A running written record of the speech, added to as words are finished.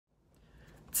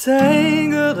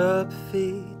Tangled up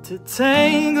feet to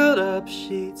tangled up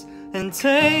sheets and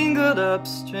tangled up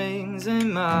strings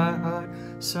in my heart.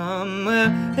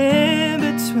 Somewhere in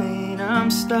between,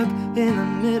 I'm stuck in the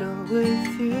middle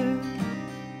with you.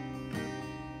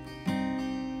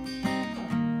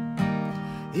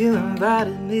 You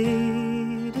invited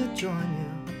me to join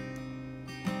you,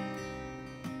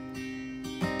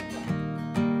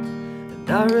 and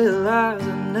I realized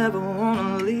I never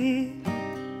want to leave.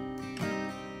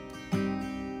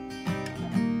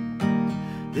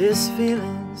 This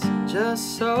feeling's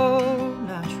just so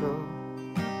natural.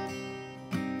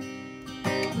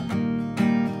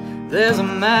 There's a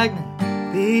magnet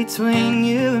between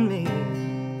you and me.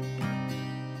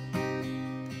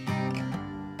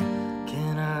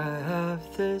 Can I have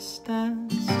this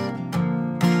dance?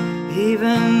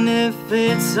 Even if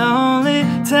it's only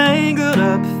tangled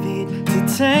up feet to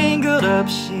tangled up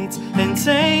sheets and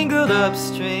tangled up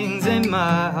strings in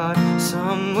my heart.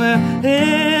 Somewhere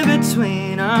in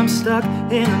between, I'm stuck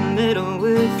in the middle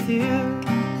with you.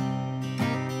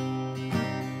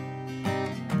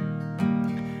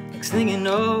 Next thing you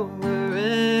know, we're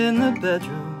in the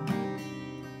bedroom,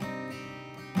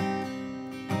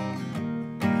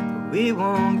 but we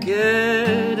won't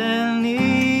get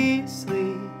any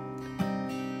sleep.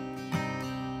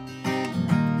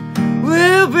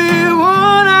 We'll be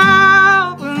worn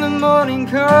out when the morning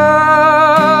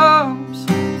comes,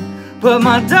 but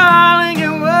my darling,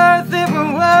 you're worth it,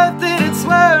 we're worth it, it's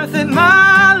worth it,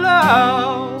 my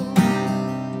love.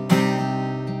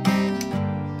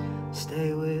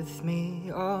 Stay with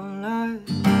me all night,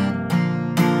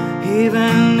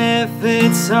 even if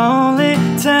it's only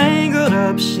tangled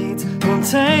up sheets from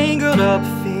tangled up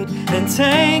feet and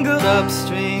tangled up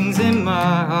strings in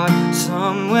my heart.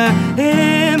 Somewhere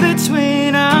in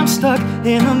between, I'm stuck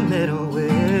in the middle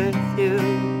with you.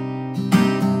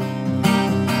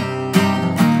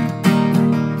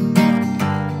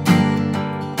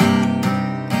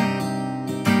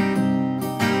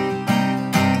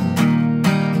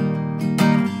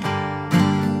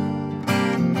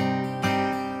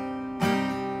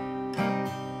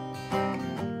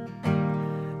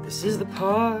 This is the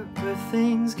part where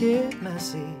things get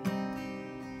messy.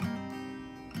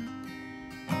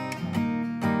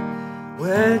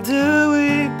 Where do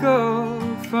we go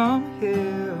from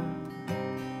here?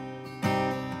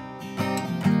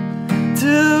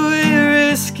 Do we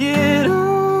risk it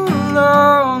all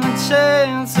on the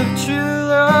chance of true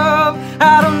love?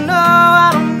 I don't know, I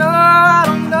don't know, I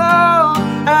don't know,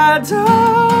 I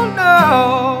don't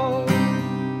know.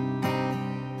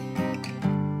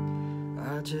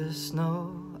 I just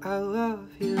know I love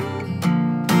you,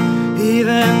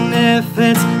 even if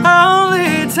it's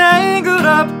only tangled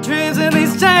up dreams in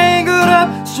these tangled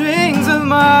up strings of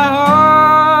my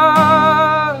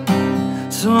heart.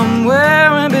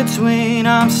 Somewhere in between,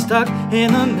 I'm stuck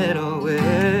in the middle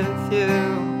with you.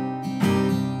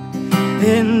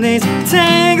 In these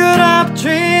tangled up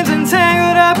dreams and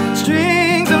tangled up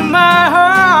strings of my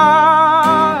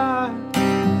heart.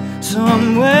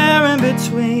 Somewhere in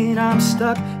between, I'm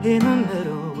stuck in the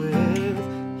middle with you.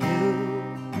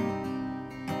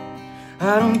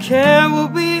 I don't care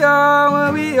what we are,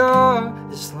 where we are,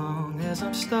 as long as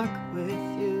I'm stuck with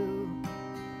you.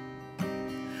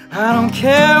 I don't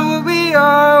care what we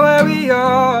are, where we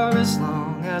are, as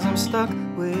long as I'm stuck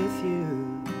with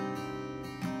you.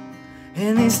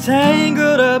 In these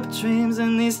tangled up dreams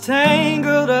and these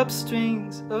tangled up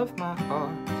strings of my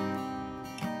heart.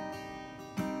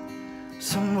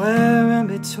 Somewhere in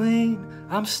between,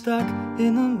 I'm stuck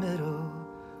in the middle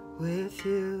with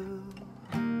you.